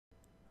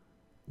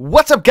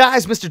What's up,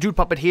 guys? Mr. Dude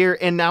Puppet here,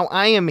 and now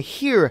I am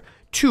here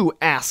to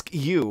ask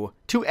you,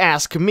 to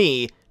ask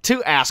me,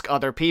 to ask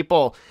other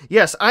people.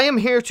 Yes, I am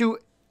here to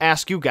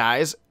ask you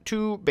guys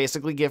to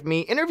basically give me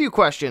interview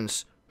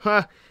questions.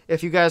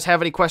 If you guys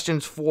have any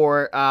questions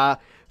for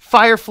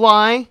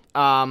Firefly,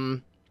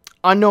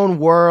 Unknown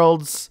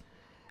Worlds,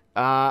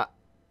 I'm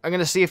going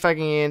to see if I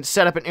can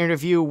set up an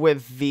interview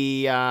with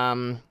the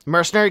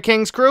Mercenary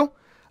Kings crew.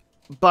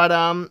 But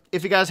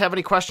if you guys have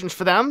any questions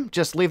for them,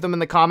 just leave them in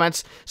the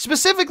comments,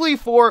 specifically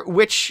for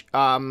which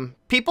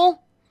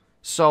people,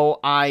 so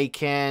I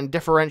can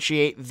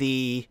differentiate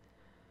the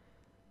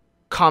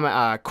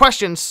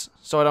questions,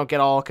 so I don't get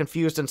all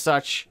confused and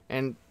such,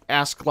 and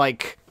ask,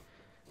 like,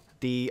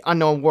 the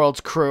Unknown Worlds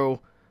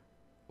crew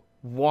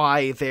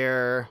why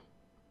their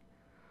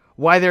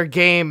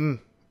game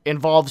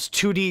involves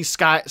 2D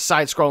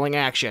side-scrolling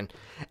action.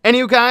 And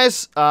you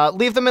guys,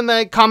 leave them in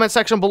the comment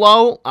section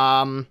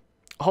below.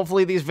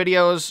 Hopefully these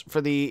videos for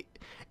the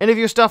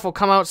interview stuff will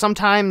come out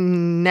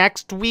sometime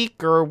next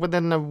week or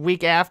within the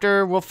week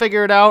after. We'll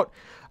figure it out.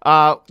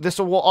 This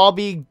will all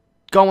be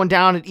going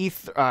down at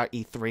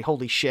E3.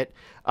 Holy shit.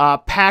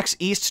 PAX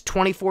East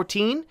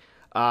 2014.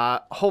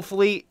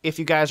 Hopefully, if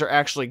you guys are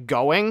actually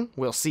going,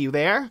 we'll see you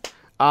there.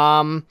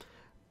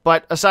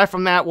 But aside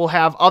from that, we'll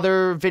have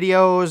other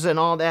videos and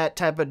all that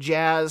type of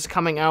jazz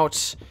coming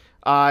out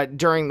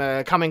during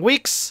the coming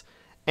weeks.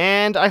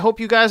 And I hope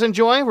you guys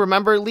enjoy.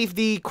 Remember, leave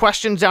the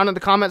questions down in the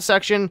comment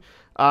section.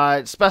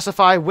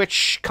 Specify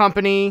which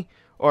company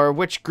or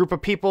which group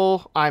of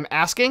people I'm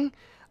asking.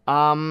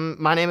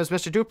 My name is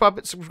Mr. Dude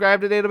Puppet.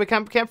 Subscribe today to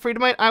become Camp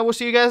Freedomite. I will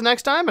see you guys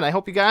next time, and I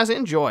hope you guys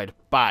enjoyed.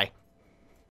 Bye.